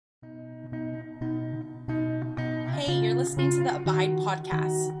Hey, you're listening to the Abide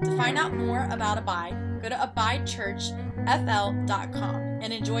podcast. To find out more about Abide, go to abidechurchfl.com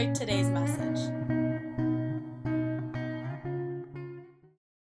and enjoy today's message.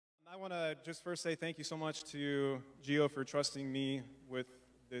 I want to just first say thank you so much to Gio for trusting me with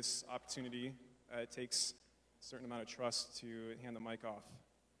this opportunity. It takes a certain amount of trust to hand the mic off.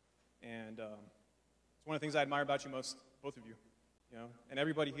 And it's one of the things I admire about you most, both of you. And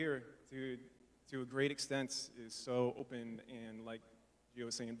everybody here, to a great extent, is so open and, like Gio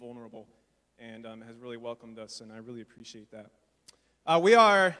was saying, vulnerable, and has really welcomed us, and I really appreciate that. We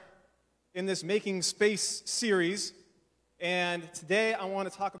are in this Making Space series, and today I want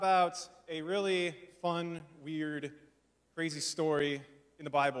to talk about a really fun, weird, crazy story in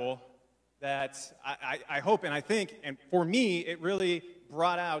the Bible that I hope and I think, and for me, it really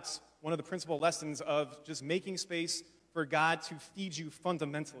brought out one of the principal lessons of just making space for God to feed you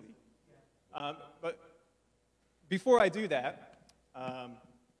fundamentally. But before I do that,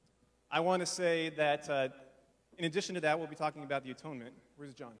 I want to say that in addition to that, we'll be talking about the atonement.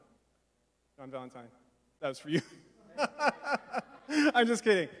 Where's John? John Valentine. That was for you. I'm just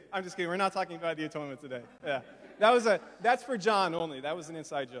kidding. We're not talking about the atonement today. Yeah, that's for John only. That was an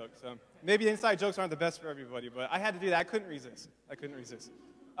inside joke. So maybe inside jokes aren't the best for everybody, but I had to do that. I couldn't resist.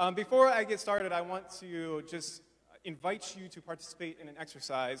 Before I get started, I want to just invite you to participate in an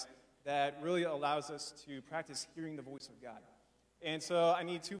exercise that really allows us to practice hearing the voice of God. And so I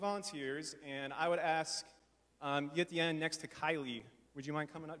need 2 volunteers, and I would ask you at the end next to Kylie, would you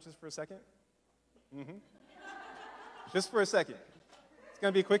mind coming up just for a second? Mm-hmm. Just for a second. It's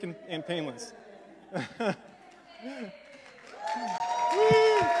going to be quick and painless.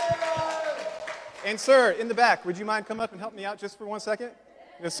 And sir, in the back, would you mind coming up and help me out just for 1 second?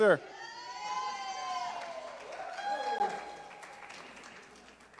 Yes, sir.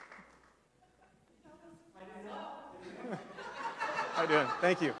 How you doing?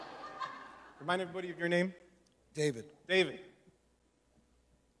 Thank you. Remind everybody of your name. David.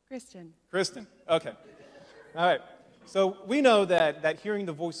 Kristen. Okay. All right. So we know that hearing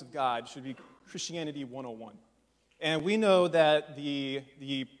the voice of God should be Christianity 101. And we know that the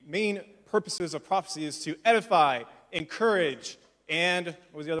main purposes of prophecy is to edify, encourage, and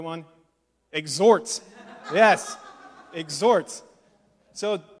what was the other one? Exhort. Yes, exhort.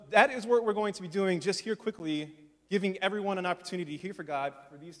 So that is what we're going to be doing just here quickly, giving everyone an opportunity to hear from God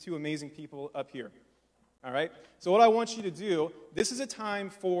for these 2 amazing people up here. All right? So what I want you to do, this is a time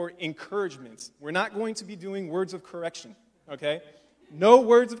for encouragement. We're not going to be doing words of correction, okay? No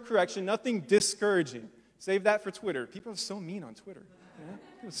words of correction, nothing discouraging. Save that for Twitter. People are so mean on Twitter. Yeah?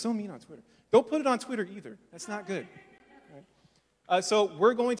 People are so mean on Twitter. Don't put it on Twitter either. That's not good. Right? So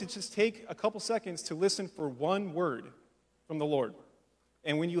we're going to just take a couple seconds to listen for one word from the Lord.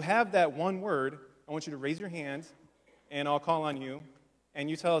 And when you have that one word, I want you to raise your hand, and I'll call on you, and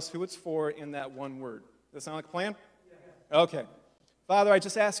you tell us who it's for in that one word. Does that sound like a plan? Yeah. Okay. Father, I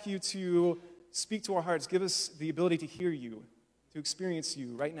just ask you to speak to our hearts. Give us the ability to hear you, to experience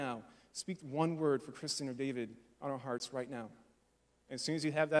you right now. Speak one word for Kristen or David on our hearts right now. And as soon as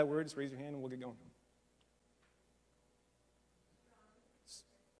you have that word, just raise your hand and we'll get going.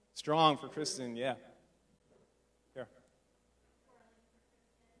 Strong for Kristen, yeah. Here.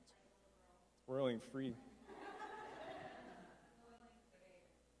 Whirling, free.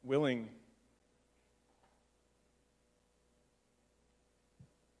 Willing.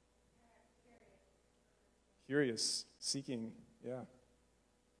 Curious. Seeking. Yeah.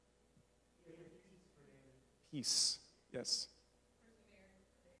 Peace. Yes.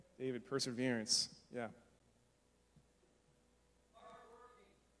 David, perseverance. Yeah.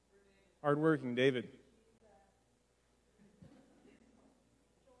 Hardworking, David.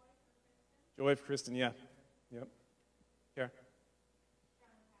 Joy for Kristen, yeah. Yep. Here.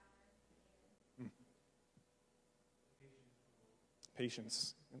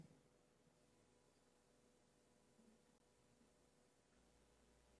 Patience. Yep.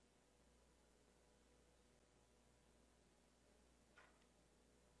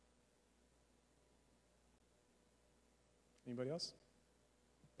 Anybody else?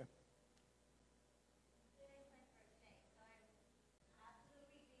 Yeah.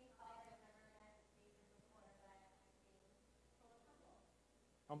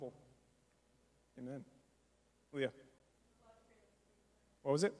 Humble. Amen. Leah.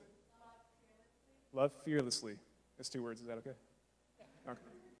 What was it? Love fearlessly. That's 2 words. Is that okay? Okay.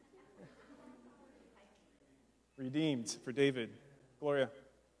 Redeemed for David. Gloria.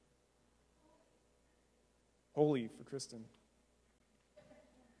 Holy for Kristen.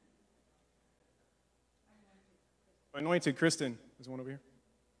 Anointed Kristen. There's one over here.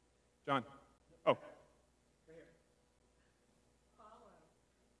 John. Oh.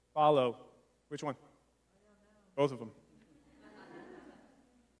 Follow. Which one? Both of them.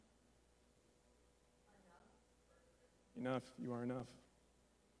 Enough. You are enough.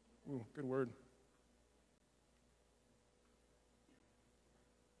 Ooh, good word.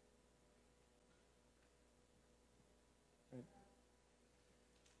 Right.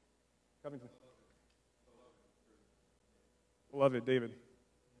 Covington. Beloved, David.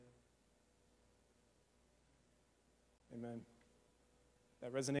 Amen.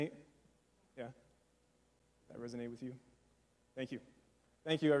 That resonate? Yeah? That resonate with you? Thank you.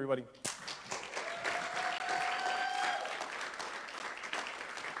 Thank you, everybody.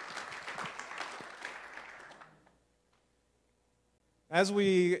 As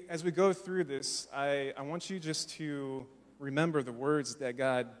we go through this, I want you just to remember the words that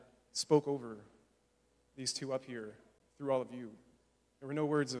God spoke over these two up here through all of you. There were no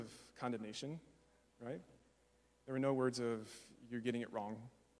words of condemnation, right? There were no words of, you're getting it wrong.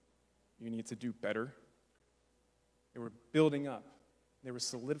 You need to do better. They were building up. They were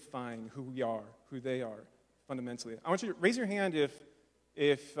solidifying who we are, who they are, fundamentally. I want you to raise your hand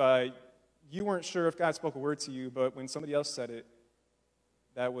if you weren't sure if God spoke a word to you, but when somebody else said it,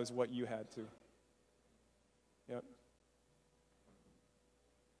 that was what you had to. Yep.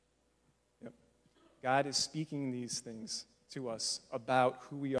 Yep. God is speaking these things to us about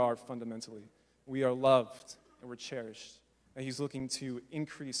who we are fundamentally. We are loved and we're cherished. And He's looking to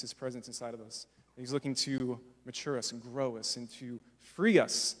increase His presence inside of us. He's looking to mature us and grow us and to free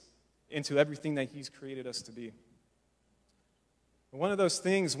us into everything that He's created us to be. One of those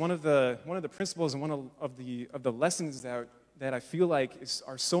things, one of the principles and one of the lessons that I feel like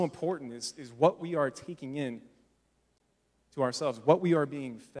are so important is what we are taking in to ourselves, what we are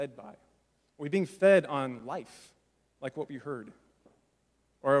being fed by. Are we being fed on life, like what we heard?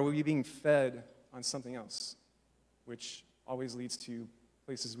 Or are we being fed on something else, which always leads to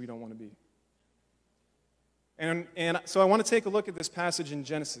places we don't want to be? And so I want to take a look at this passage in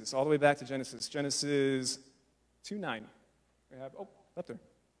Genesis, all the way back to Genesis 2:9. We have, up there.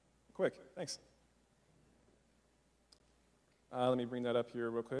 Quick, thanks. Let me bring that up here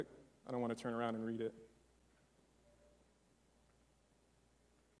real quick. I don't want to turn around and read it.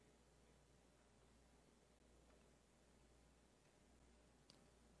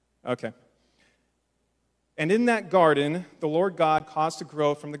 Okay. And in that garden, the Lord God caused to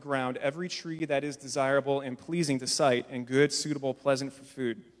grow from the ground every tree that is desirable and pleasing to sight and good, suitable, pleasant for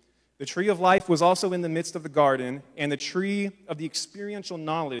food. The tree of life was also in the midst of the garden, and the tree of the experiential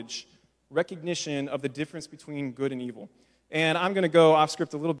knowledge, recognition of the difference between good and evil. And I'm going to go off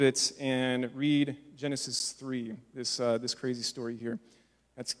script a little bit and read Genesis 3, this crazy story here.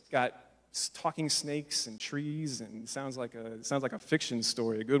 That's got talking snakes and trees, and it sounds like a fiction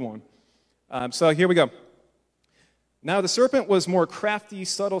story, a good one. So here we go. Now the serpent was more crafty,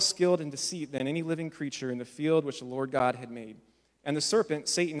 subtle, skilled in deceit than any living creature in the field which the Lord God had made. And the serpent,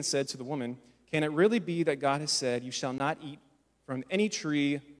 Satan, said to the woman, "Can it really be that God has said, 'You shall not eat from any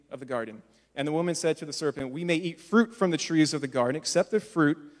tree of the garden'?" And the woman said to the serpent, "We may eat fruit from the trees of the garden, except the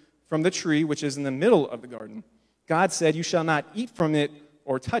fruit from the tree which is in the middle of the garden. God said, 'You shall not eat from it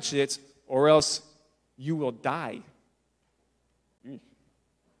or touch it, or else you will die.'"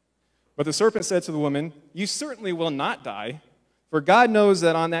 But the serpent said to the woman, "You certainly will not die, for God knows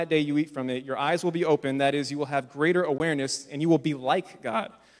that on that day you eat from it, your eyes will be opened, that is, you will have greater awareness, and you will be like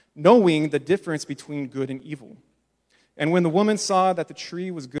God, knowing the difference between good and evil." And when the woman saw that the tree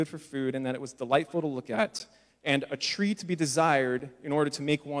was good for food and that it was delightful to look at, and a tree to be desired in order to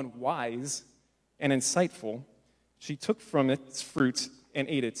make one wise and insightful, she took from its fruit and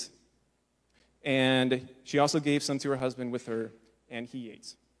ate it. And she also gave some to her husband with her, and he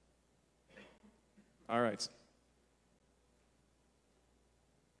ate. All right. So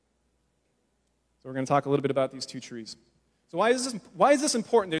we're going to talk a little bit about these two trees. So why is this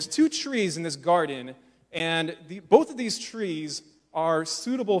important? There's two trees in this garden, and both of these trees are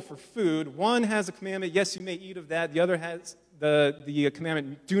suitable for food. One has a commandment, yes, you may eat of that. The other has the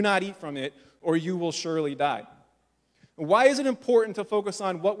commandment, do not eat from it, or you will surely die. Why is it important to focus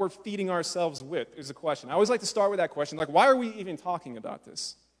on what we're feeding ourselves with, is the question. I always like to start with that question, like, why are we even talking about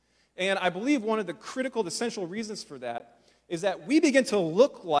this? And I believe one of the critical, essential reasons for that is that we begin to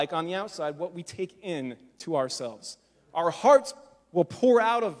look like, on the outside, what we take in to ourselves. Our hearts will pour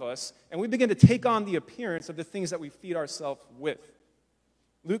out of us, and we begin to take on the appearance of the things that we feed ourselves with.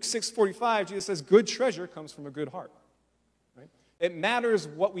 Luke 6:45, Jesus says, "Good treasure comes from a good heart." Right? It matters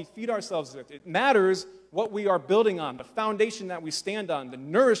what we feed ourselves with. It matters what we are building on, the foundation that we stand on, the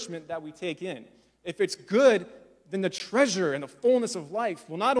nourishment that we take in. If it's good, then the treasure and the fullness of life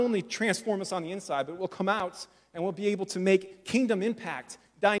will not only transform us on the inside, but it will come out and we'll be able to make kingdom impact,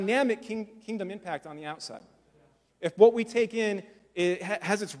 dynamic kingdom impact on the outside. If what we take in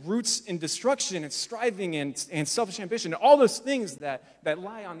has its roots in destruction and striving and selfish ambition, and all those things that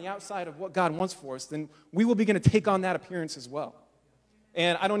lie on the outside of what God wants for us, then we will begin to take on that appearance as well.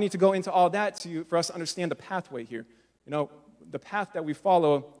 And I don't need to go into all that for us to understand the pathway here. You know, the path that we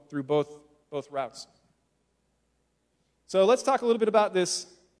follow through both routes. So let's talk a little bit about this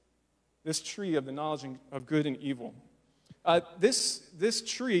tree of the knowledge of good and evil. This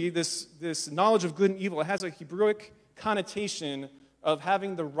tree, this knowledge of good and evil, has a Hebrewic connotation of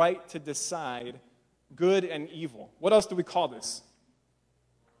having the right to decide good and evil. What else do we call this?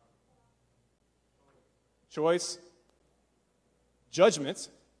 Choice. Judgment.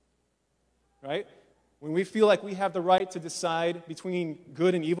 Right? When we feel like we have the right to decide between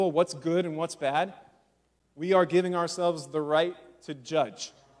good and evil, what's good and what's bad, we are giving ourselves the right to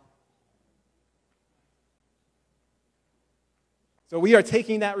judge. So we are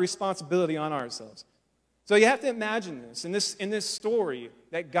taking that responsibility on ourselves. So you have to imagine this in this story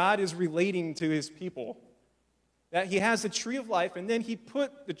that God is relating to his people, that he has the tree of life, and then he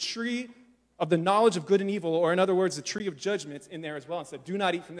put the tree of the knowledge of good and evil, or in other words, the tree of judgment, in there as well, and said, do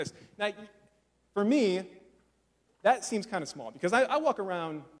not eat from this. Now, for me, that seems kind of small, because I walk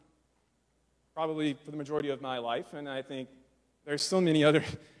around probably for the majority of my life, and I think there's so many other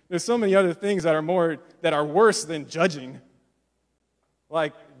things that are worse than judging.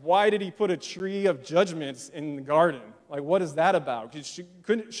 Like, why did he put a tree of judgments in the garden? Like, what is that about?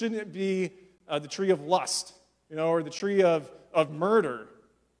 Shouldn't it be the tree of lust, or the tree of murder?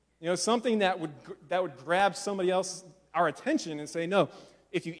 Something that would grab somebody else, our attention, and say, no,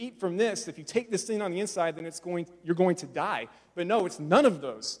 if you eat from this, if you take this thing on the inside, then you're going to die. But no, it's none of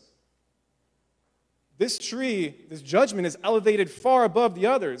those. This tree, this judgment, is elevated far above the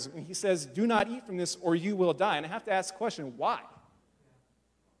others. And he says, do not eat from this or you will die. And I have to ask the question, why?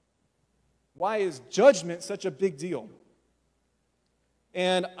 Why is judgment such a big deal?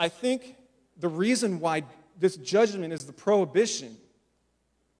 And I think the reason why this judgment is the prohibition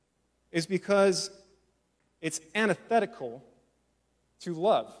is because it's antithetical to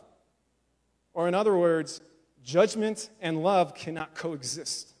love. Or in other words, judgment and love cannot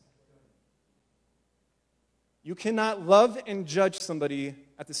coexist. You cannot love and judge somebody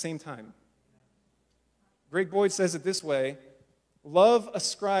at the same time. Greg Boyd says it this way: love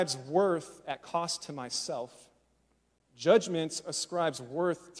ascribes worth at cost to myself. Judgment ascribes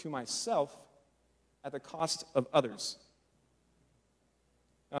worth to myself at the cost of others.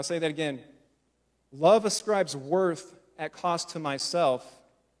 I'll say that again. Love ascribes worth at cost to myself,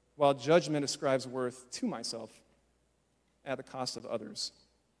 while judgment ascribes worth to myself at the cost of others.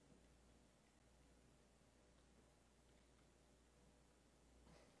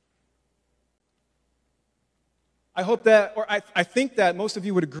 I hope that, or I think that most of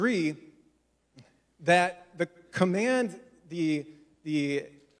you would agree that the command, the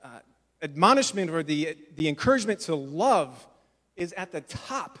admonishment, or the encouragement to love is at the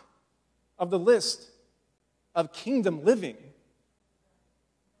top of the list of kingdom living.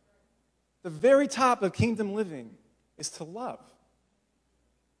 The very top of kingdom living is to love.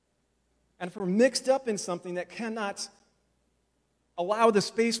 And if we're mixed up in something that cannot allow the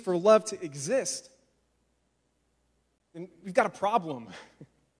space for love to exist, then we've got a problem.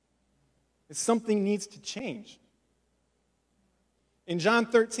 Something needs to change. In John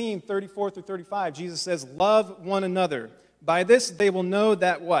 13, 34 through 35, Jesus says, love one another. By this they will know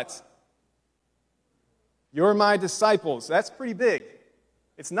that what? You're my disciples. That's pretty big.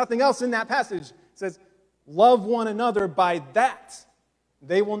 It's nothing else in that passage. It says, love one another. By that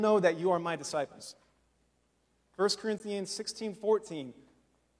they will know that you are my disciples. 1 Corinthians 16, 14,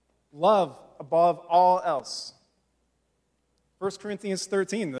 love above all else. 1 Corinthians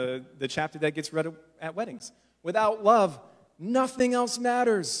 13, the chapter that gets read at weddings. Without love, nothing else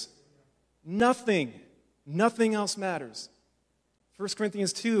matters. Nothing else matters. 1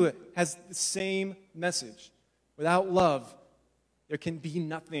 Corinthians 2 has the same message. Without love, there can be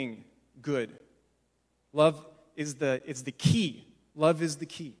nothing good. Love is the key. Love is the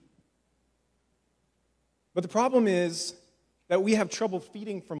key. But the problem is that we have trouble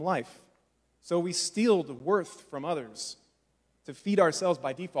feeding from life. So we steal the worth from others to feed ourselves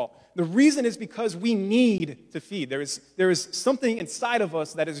by default. The reason is because we need to feed. There is something inside of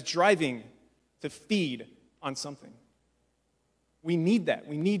us that is driving to feed on something. We need that.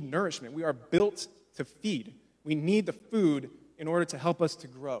 We need nourishment. We are built to feed. We need the food in order to help us to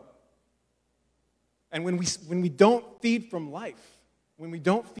grow. And when we don't feed from life,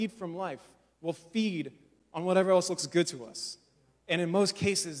 we'll feed on whatever else looks good to us. And in most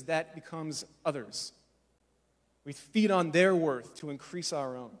cases, that becomes others. We feed on their worth to increase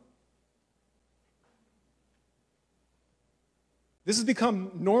our own. This has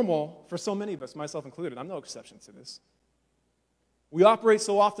become normal for so many of us, myself included. I'm no exception to this. We operate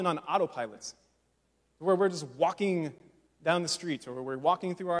so often on autopilots, where we're just walking down the street, or we're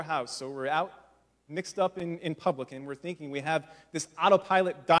walking through our house, or we're out mixed up in public, and we're thinking we have this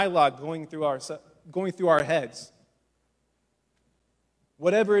autopilot dialogue going through our heads.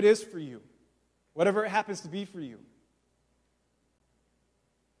 Whatever it is for you, whatever it happens to be for you.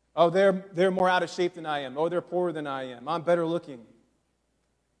 Oh, they're more out of shape than I am. Oh, they're poorer than I am. I'm better looking.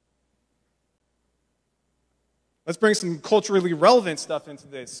 Let's bring some culturally relevant stuff into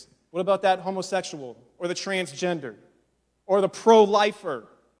this. What about that homosexual, or the transgender, or the pro-lifer?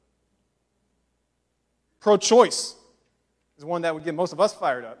 Pro-choice is one that would get most of us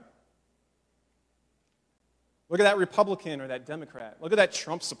fired up. Look at that Republican or that Democrat. Look at that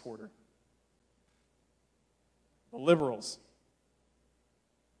Trump supporter. The liberals.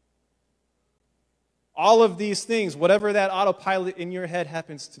 All of these things, whatever that autopilot in your head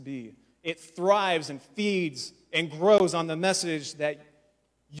happens to be, it thrives and feeds and grows on the message that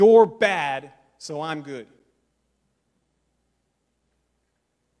you're bad, so I'm good.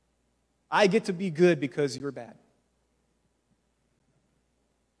 I get to be good because you're bad.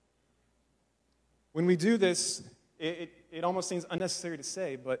 When we do this, it almost seems unnecessary to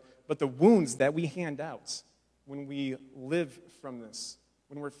say, but the wounds that we hand out when we live from this,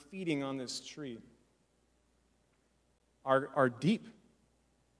 when we're feeding on this tree, are deep.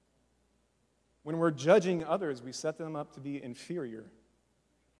 When we're judging others, we set them up to be inferior.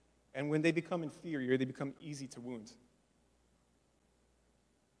 And when they become inferior, they become easy to wound.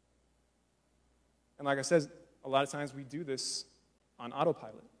 And like I said, a lot of times we do this on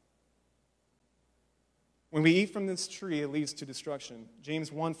autopilot. When we eat from this tree, it leads to destruction. James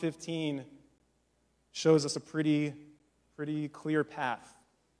 1:15 shows us a pretty clear path.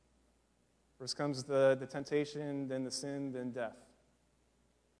 First comes the temptation, then the sin, then death.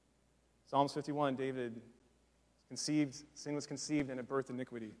 Psalms 51, David conceived, sin was conceived, and it birthed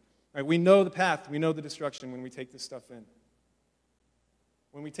iniquity. Right, we know the path, we know the destruction when we take this stuff in.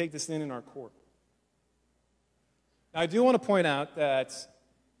 When we take this in our core. Now, I do want to point out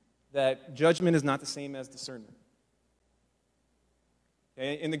that judgment is not the same as discernment.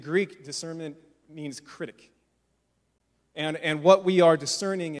 Okay? In the Greek, discernment means critic. And what we are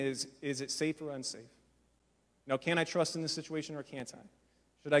discerning is it safe or unsafe? Now, can I trust in this situation or can't I?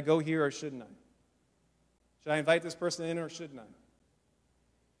 Should I go here or shouldn't I? Should I invite this person in or shouldn't I?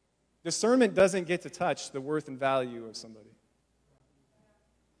 Discernment doesn't get to touch the worth and value of somebody.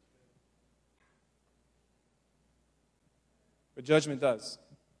 But judgment does.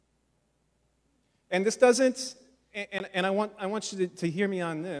 And this doesn't, and I want you to hear me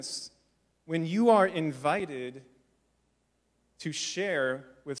on this. When you are invited to share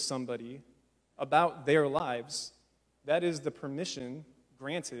with somebody about their lives, that is the permission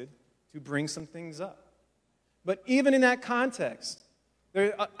granted to bring some things up. But even in that context,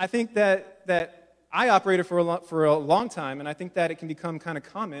 I think that I operated for a long time, and I think that it can become kind of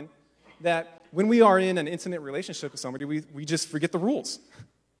common that when we are in an intimate relationship with somebody, we just forget the rules.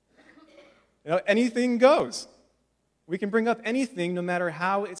 Anything goes. We can bring up anything, no matter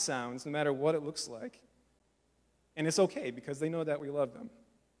how it sounds, no matter what it looks like. And it's okay, because they know that we love them.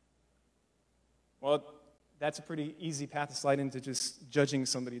 Well, that's a pretty easy path to slide into, just judging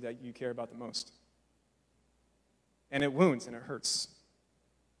somebody that you care about the most. And it wounds and it hurts.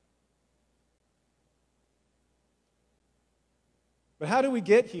 But how do we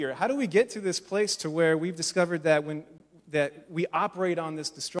get here? How do we get to this place to where we've discovered that that we operate on this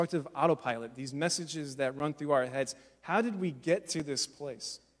destructive autopilot, these messages that run through our heads? How did we get to this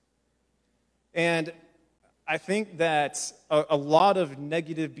place? And I think that a lot of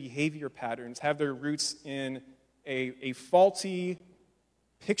negative behavior patterns have their roots in a faulty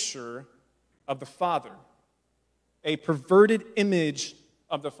picture of the Father, a perverted image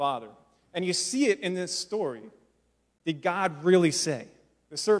of the Father. And you see it in this story. Did God really say?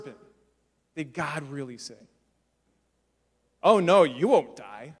 The serpent, did God really say? Oh, no, you won't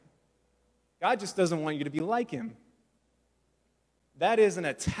die. God just doesn't want you to be like him. That is an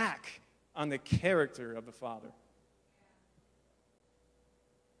attack on the character of the Father.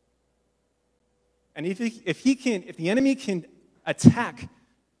 And if the enemy can attack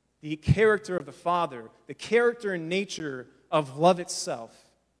the character of the Father, the character and nature of love itself,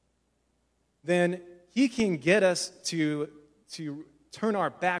 then he can get us to turn our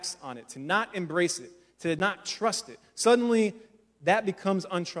backs on it, to not embrace it, to not trust it. Suddenly, that becomes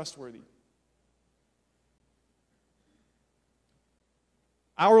untrustworthy.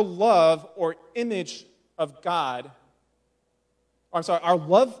 Our love or image of God, our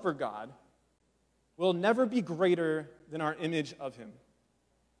love for God will never be greater than our image of him.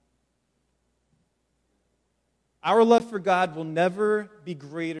 Our love for God will never be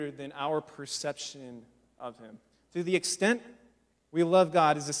greater than our perception of him. To the extent we love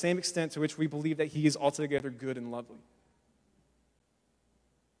God is the same extent to which we believe that he is altogether good and lovely.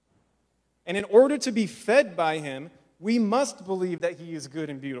 And in order to be fed by him, we must believe that he is good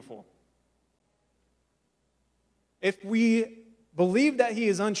and beautiful. If we believe that he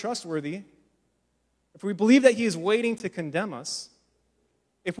is untrustworthy, if we believe that he is waiting to condemn us,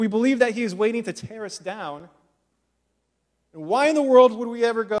 if we believe that he is waiting to tear us down, then why in the world would we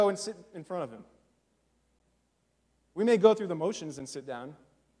ever go and sit in front of him? We may go through the motions and sit down,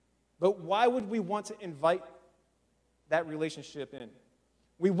 but why would we want to invite that relationship in?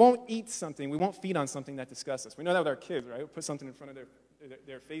 We won't eat something, we won't feed on something that disgusts us. We know that with our kids, right? We put something in front of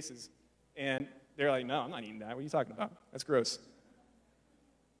their faces, and they're like, no, I'm not eating that. What are you talking about? That's gross.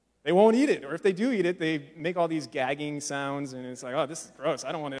 They won't eat it, or if they do eat it, they make all these gagging sounds, and it's like, oh, this is gross.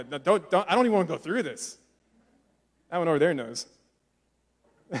 I don't want to. I don't even want to go through this. That one over there knows.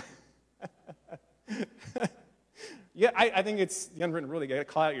 Yeah, I think it's the unwritten rule. You got to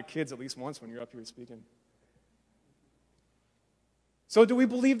call out your kids at least once when you're up here speaking. So, do we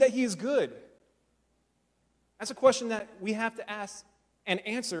believe that he is good? That's a question that we have to ask and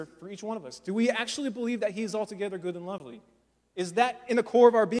answer for each one of us. Do we actually believe that he is altogether good and lovely? Is that in the core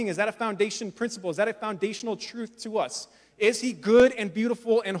of our being? Is that a foundation principle? Is that a foundational truth to us? Is he good and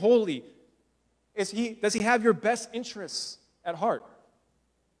beautiful and holy? Does he have your best interests at heart?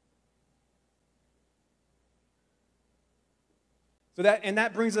 So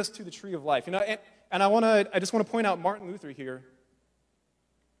that brings us to the tree of life. And I just want to point out Martin Luther here.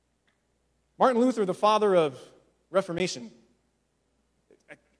 Martin Luther, the father of Reformation,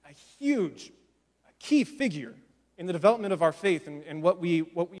 a huge, key figure in the development of our faith and what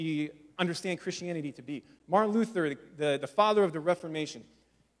we understand Christianity to be. Martin Luther, the father of the Reformation,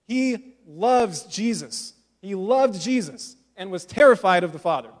 he loves Jesus. He loved Jesus and was terrified of the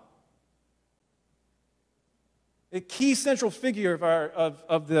Father. A key central figure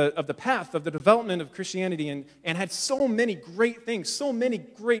of the path of the development of Christianity and had so many great things, so many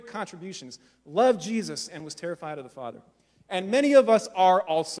great contributions. Loved Jesus and was terrified of the Father. And many of us are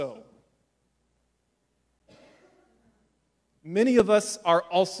also. Many of us are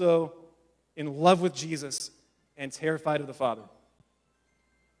also in love with Jesus and terrified of the Father.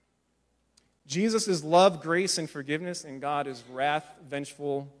 Jesus is love, grace, and forgiveness, and God is wrath,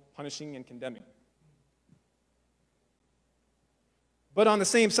 vengeful, punishing, and condemning. But on the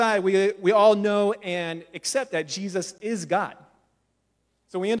same side, we all know and accept that Jesus is God.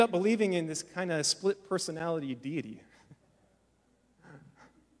 So we end up believing in this kind of split personality deity.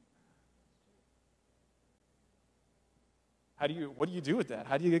 What do you do with that?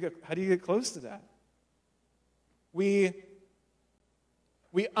 How do you get close to that? We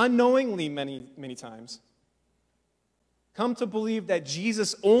unknowingly many times come to believe that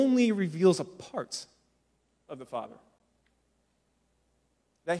Jesus only reveals a part of the Father.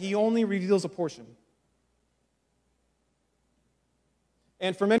 That he only reveals a portion.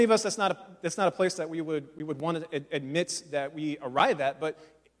 And for many of us, that's not a place that we would want to admit that we arrive at, but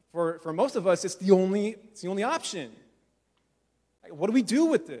for most of us, it's the only option. Like, what do we do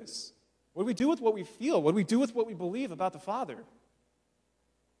with this? What do we do with what we feel? What do we do with what we believe about the Father?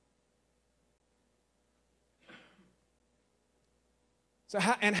 So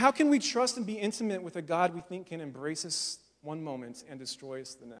how can we trust and be intimate with a God we think can embrace us one moment and destroy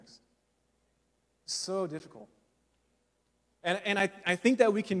us the next? So difficult. And I think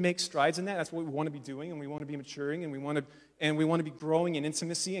that we can make strides in that. That's what we want to be doing, and we want to be maturing, and we want to be growing in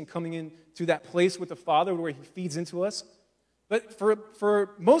intimacy and coming into that place with the Father where he feeds into us. But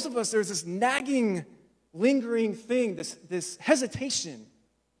for most of us, there's this nagging, lingering thing, this hesitation.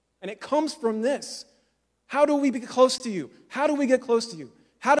 And it comes from this. How do we get close to you? How do we get close to you?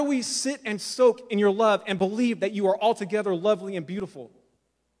 How do we sit and soak in your love and believe that you are altogether lovely and beautiful?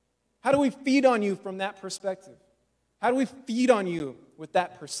 How do we feed on you from that perspective? How do we feed on you with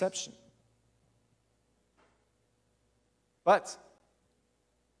that perception? But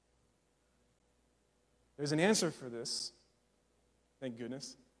there's an answer for this. Thank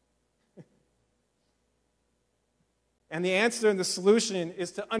goodness. And the answer and the solution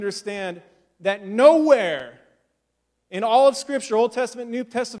is to understand that nowhere in all of Scripture, Old Testament, New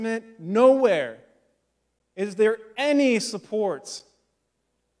Testament, nowhere is there any support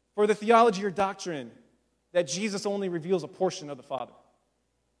for the theology or doctrine that Jesus only reveals a portion of the Father.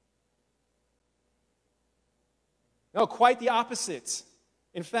 No, quite the opposite.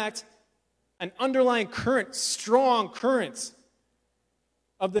 In fact, an underlying current, strong current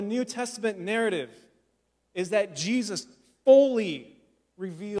of the New Testament narrative is that Jesus fully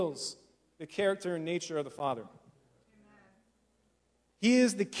reveals the character and nature of the Father. He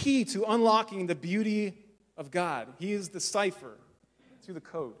is the key to unlocking the beauty of God. He is the cipher to the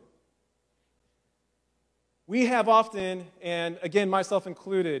code. We have often, and again, myself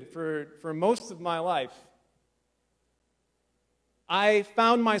included, for most of my life, I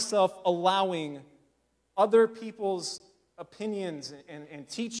found myself allowing other people's opinions and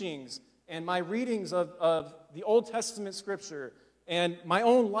teachings and my readings of the Old Testament scripture and my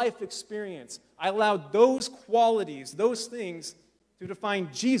own life experience. I allowed those qualities, those things, to define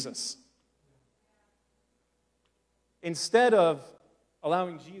Jesus instead of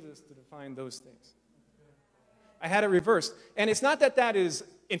allowing Jesus to define those things. I had it reversed. And it's not that that is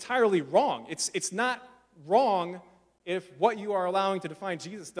entirely wrong. It's not wrong if what you are allowing to define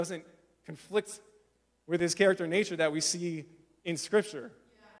Jesus doesn't conflict with his character and nature that we see in Scripture.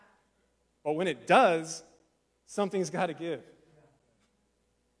 But when it does, something's got to give.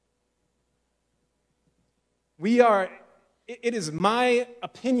 It is my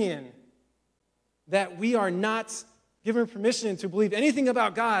opinion that we are not given permission to believe anything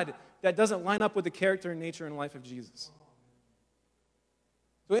about God that doesn't line up with the character and nature and life of Jesus.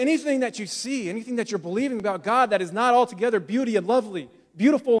 So anything that you see, anything that you're believing about God that is not altogether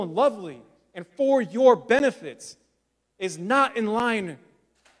beautiful and lovely, and for your benefits, is not in line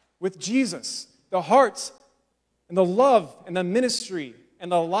with Jesus, the heart and the love and the ministry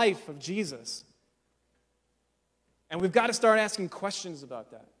and the life of Jesus. And we've got to start asking questions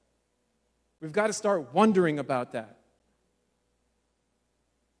about that. We've got to start wondering about that.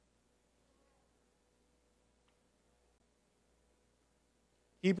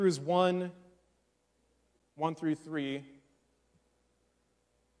 Hebrews 1 through 3.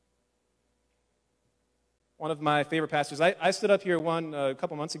 One of my favorite passages. I stood up here a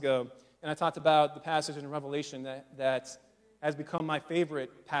couple months ago, and I talked about the passage in Revelation that has become my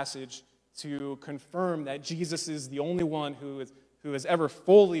favorite passage to confirm that Jesus is the only one who has ever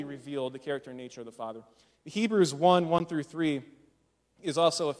fully revealed the character and nature of the Father. Hebrews 1 through 3 is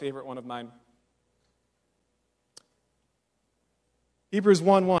also a favorite one of mine. Hebrews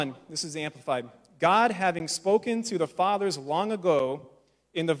 1:1, this is amplified. God, having spoken to the fathers long ago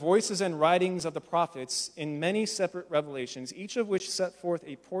in the voices and writings of the prophets in many separate revelations, each of which set forth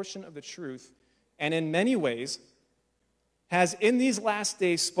a portion of the truth, and in many ways has in these last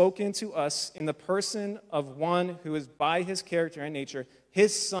days spoken to us in the person of one who is by his character and nature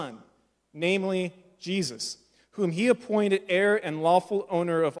his Son, namely Jesus, whom he appointed heir and lawful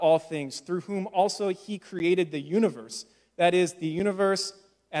owner of all things, through whom also he created the universe, that is, the universe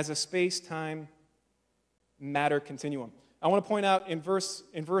as a space-time matter continuum. I want to point out in verse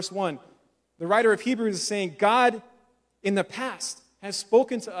 1, the writer of Hebrews is saying God in the past has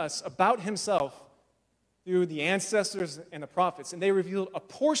spoken to us about himself through the ancestors and the prophets, and they revealed a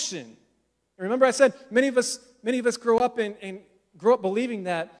portion. And remember I said many of us grow up believing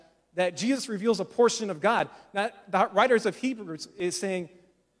that Jesus reveals a portion of God. Now, the writers of Hebrews is saying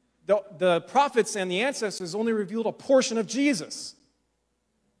the prophets and the ancestors only revealed a portion of Jesus.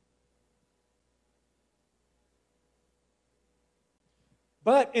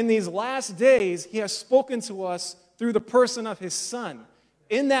 But in these last days, he has spoken to us through the person of his Son.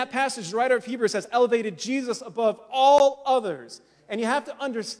 In that passage, the writer of Hebrews has elevated Jesus above all others. And you have to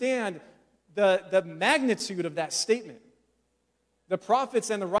understand the magnitude of that statement. The prophets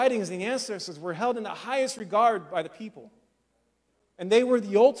and the writings and the ancestors were held in the highest regard by the people. And they were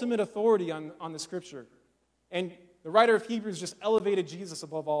the ultimate authority on the Scripture. And the writer of Hebrews just elevated Jesus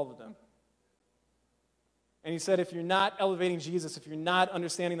above all of them. And he said, if you're not elevating Jesus, if you're not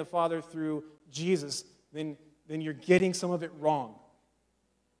understanding the Father through Jesus, then you're getting some of it wrong.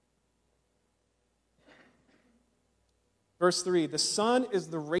 Verse 3, the Son is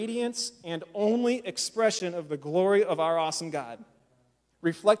the radiance and only expression of the glory of our awesome God,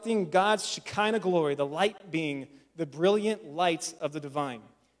 reflecting God's Shekinah glory, the light being the brilliant light of the divine,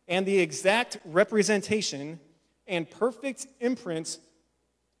 and the exact representation and perfect imprint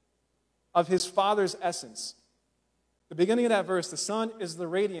of his Father's essence. The beginning of that verse, the Son is the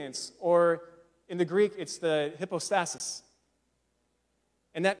radiance, or in the Greek, it's the hypostasis.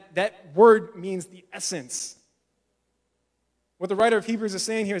 And that word means the essence. What the writer of Hebrews is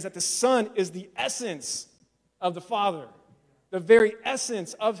saying here is that the Son is the essence of the Father, the very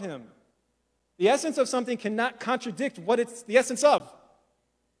essence of him. The essence of something cannot contradict what it's the essence of.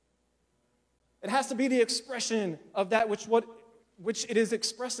 It has to be the expression of that which it is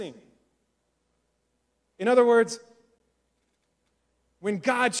expressing. In other words, When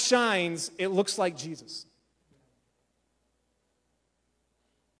God shines, it looks like Jesus.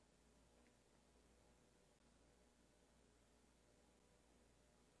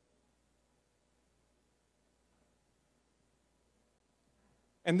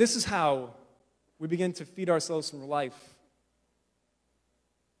 And this is how we begin to feed ourselves from life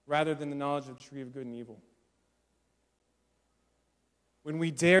rather than the knowledge of the tree of good and evil. When we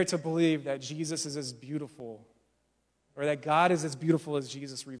dare to believe that Jesus is as beautiful, or that God is as beautiful as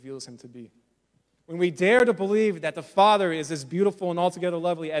Jesus reveals him to be. When we dare to believe that the Father is as beautiful and altogether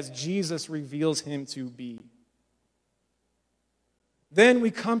lovely as Jesus reveals him to be. Then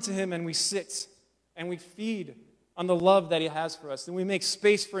we come to him and we sit and we feed on the love that he has for us. And we make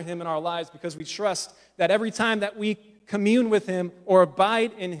space for him in our lives because we trust that every time that we commune with him or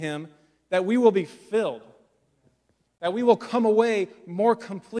abide in him, that we will be filled. That we will come away more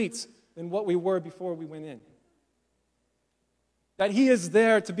complete than what we were before we went in. That he is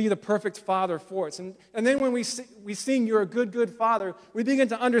there to be the perfect father for us. And then when we sing, "You're a good, good father," we begin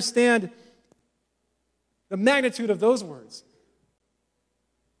to understand the magnitude of those words.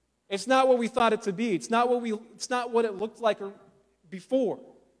 It's not what we thought it to be. It's not what it looked like before.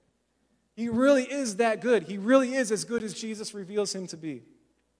 He really is that good. He really is as good as Jesus reveals him to be.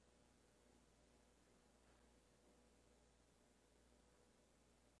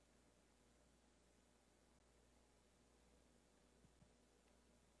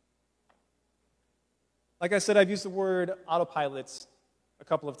 Like I said, I've used the word autopilot a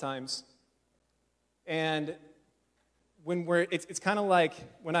couple of times. And it's kind of like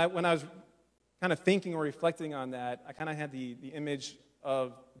when I was kind of thinking or reflecting on that, I kind of had the image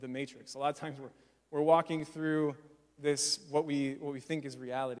of the Matrix. A lot of times we're walking through this, what we think is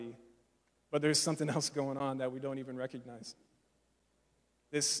reality, but there's something else going on that we don't even recognize.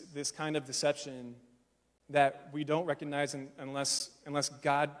 This kind of deception that we don't recognize unless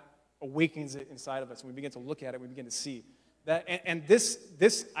God awakens it inside of us, and we begin to look at it, we begin to see that. And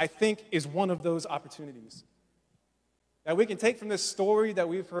this I think is one of those opportunities that we can take from this story that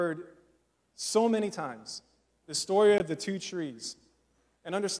we've heard so many times, the story of the two trees,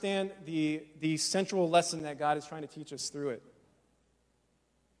 and understand the central lesson that God is trying to teach us through it.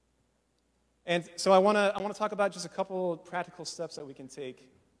 And so I want to talk about just a couple of practical steps that we can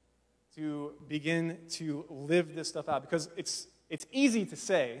take to begin to live this stuff out, because it's easy to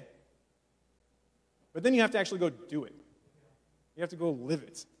say, but then you have to actually go do it. You have to go live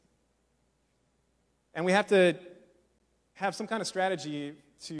it. And we have to have some kind of strategy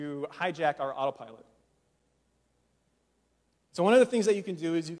to hijack our autopilot. So one of the things that you can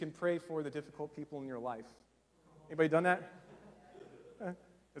do is you can pray for the difficult people in your life. Anybody done that?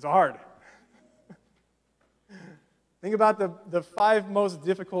 It's hard. Think about the 5 most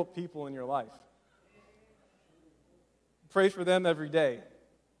difficult people in your life. Pray for them every day.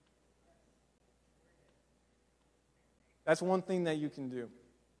 That's one thing that you can do.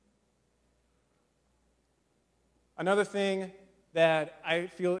 Another thing that I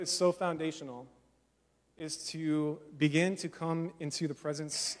feel is so foundational is to begin to come into the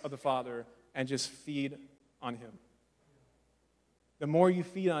presence of the Father and just feed on him. The more you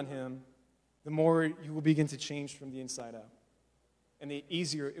feed on him, the more you will begin to change from the inside out. And the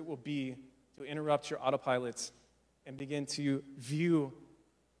easier it will be to interrupt your autopilot and begin to view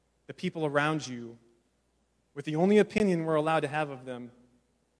the people around you with the only opinion we're allowed to have of them,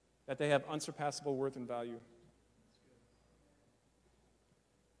 that they have unsurpassable worth and value.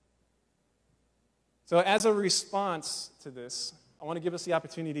 So as a response to this, I want to give us the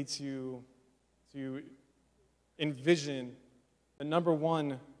opportunity to envision the number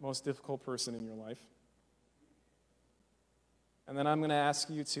one most difficult person in your life. And then I'm going to ask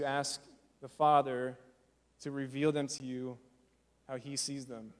you to ask the Father to reveal them to you how he sees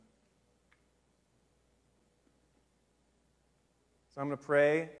them. So I'm going to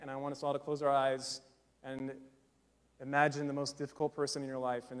pray, and I want us all to close our eyes and imagine the most difficult person in your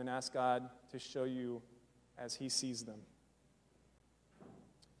life, and then ask God to show you as he sees them.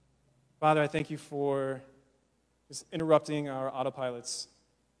 Father, I thank you for just interrupting our autopilots.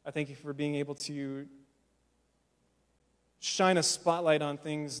 I thank you for being able to shine a spotlight on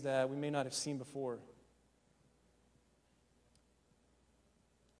things that we may not have seen before.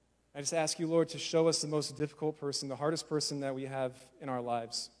 I just ask you, Lord, to show us the most difficult person, the hardest person that we have in our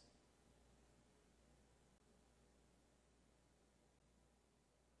lives.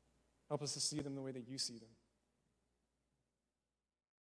 Help us to see them the way that you see them.